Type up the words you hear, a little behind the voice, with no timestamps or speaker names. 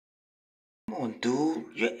on, dude.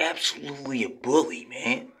 You're absolutely a bully,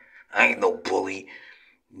 man. I ain't no bully.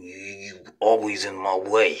 You always in my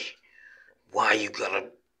way. Why you gotta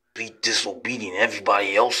be disobedient?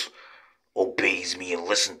 Everybody else obeys me and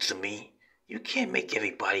listens to me. You can't make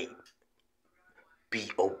everybody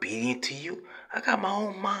be obedient to you. I got my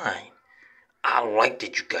own mind. I like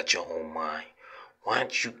that you got your own mind. Why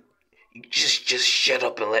don't you just shut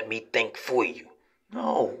up and let me think for you?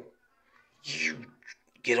 No, you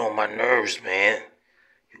get on my nerves, man.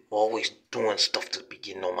 You always doing stuff to be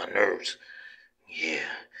getting on my nerves. Yeah,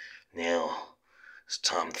 now it's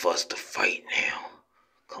time for us to fight now.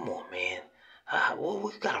 Come on, man. What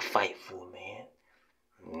we gotta fight for, man?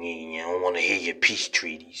 Yeah, I don't want to hear your peace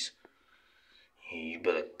treaties. You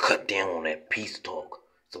better cut down on that peace talk.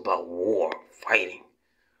 It's about war, fighting,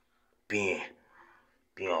 being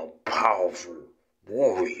a powerful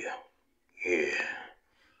warrior. Yeah.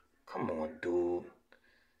 Come on, dude.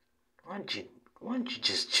 Why don't you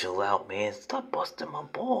just chill out, man? Stop busting my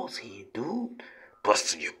balls here, dude.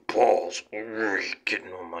 Busting your balls? You're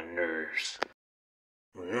getting on my nerves.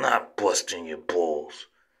 I'm not busting your balls.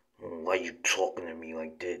 Why you talking to me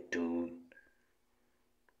like that, dude?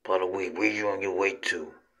 By the way, where you on your way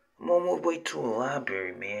to? I'm on my way to a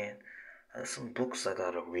library, man. There's some books I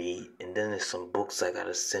gotta read, and then there's some books I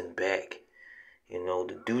gotta send back. You know,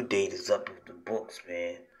 the due date is up with the books,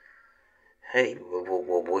 man. Hey,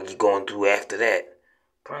 what you going to do after that?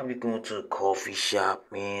 Probably going to a coffee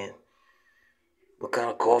shop, man. What kind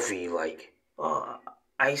of coffee you like?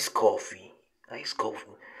 Iced coffee. Iced coffee.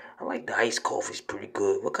 I like the iced coffee. It's pretty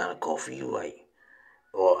good. What kind of coffee you like?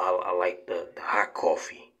 Or I like the hot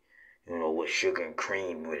coffee. You know, with sugar and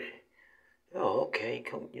cream with it. Oh, okay.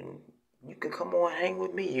 Come, you can come on and hang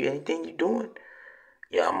with me. Anything you doing?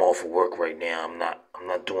 Yeah, I'm off of work right now. I'm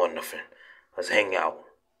not doing nothing. Let's hang out.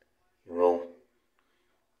 You know.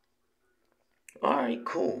 All right,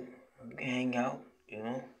 cool. We can hang out. You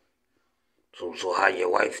know. So how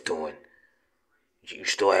your wife doing? You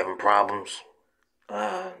still having problems?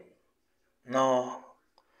 Uh, no.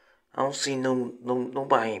 I don't see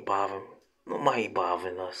nobody ain't bothering. Nobody ain't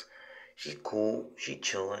bothering us. She's cool. She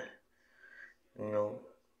chilling. You know.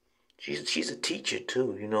 She's a teacher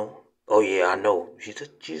too. You know. Oh yeah, I know.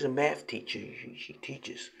 She's a math teacher. She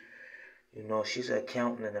teaches. You know, she's an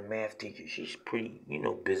accountant and a math teacher. She's pretty,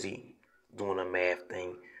 busy doing a math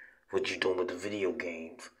thing. What you doing with the video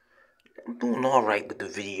games? I'm doing all right with the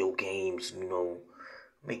video games.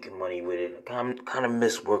 Making money with it. I kind of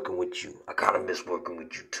miss working with you. I kind of miss working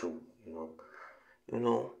with you too. You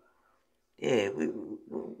know. Yeah,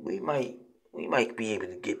 we might be able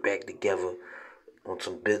to get back together on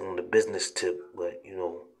on the business tip, but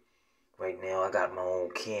right now I got my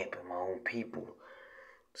own camp and my own people.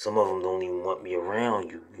 Some of them don't even want me around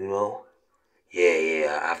you.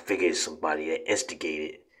 Yeah, I figured it's somebody that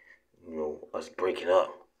instigated, us breaking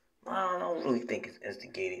up. I don't really think it's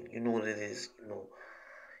instigated. You know what it is?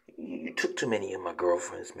 You took too many of my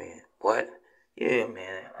girlfriends, man. What? Yeah,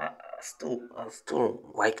 man. I still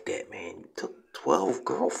don't like that, man. You took 12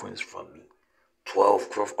 girlfriends from me. 12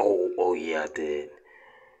 girlfriends? Oh, yeah, I did.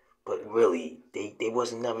 But really, they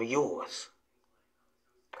wasn't never yours.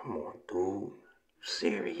 Come on, dude. You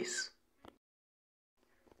serious?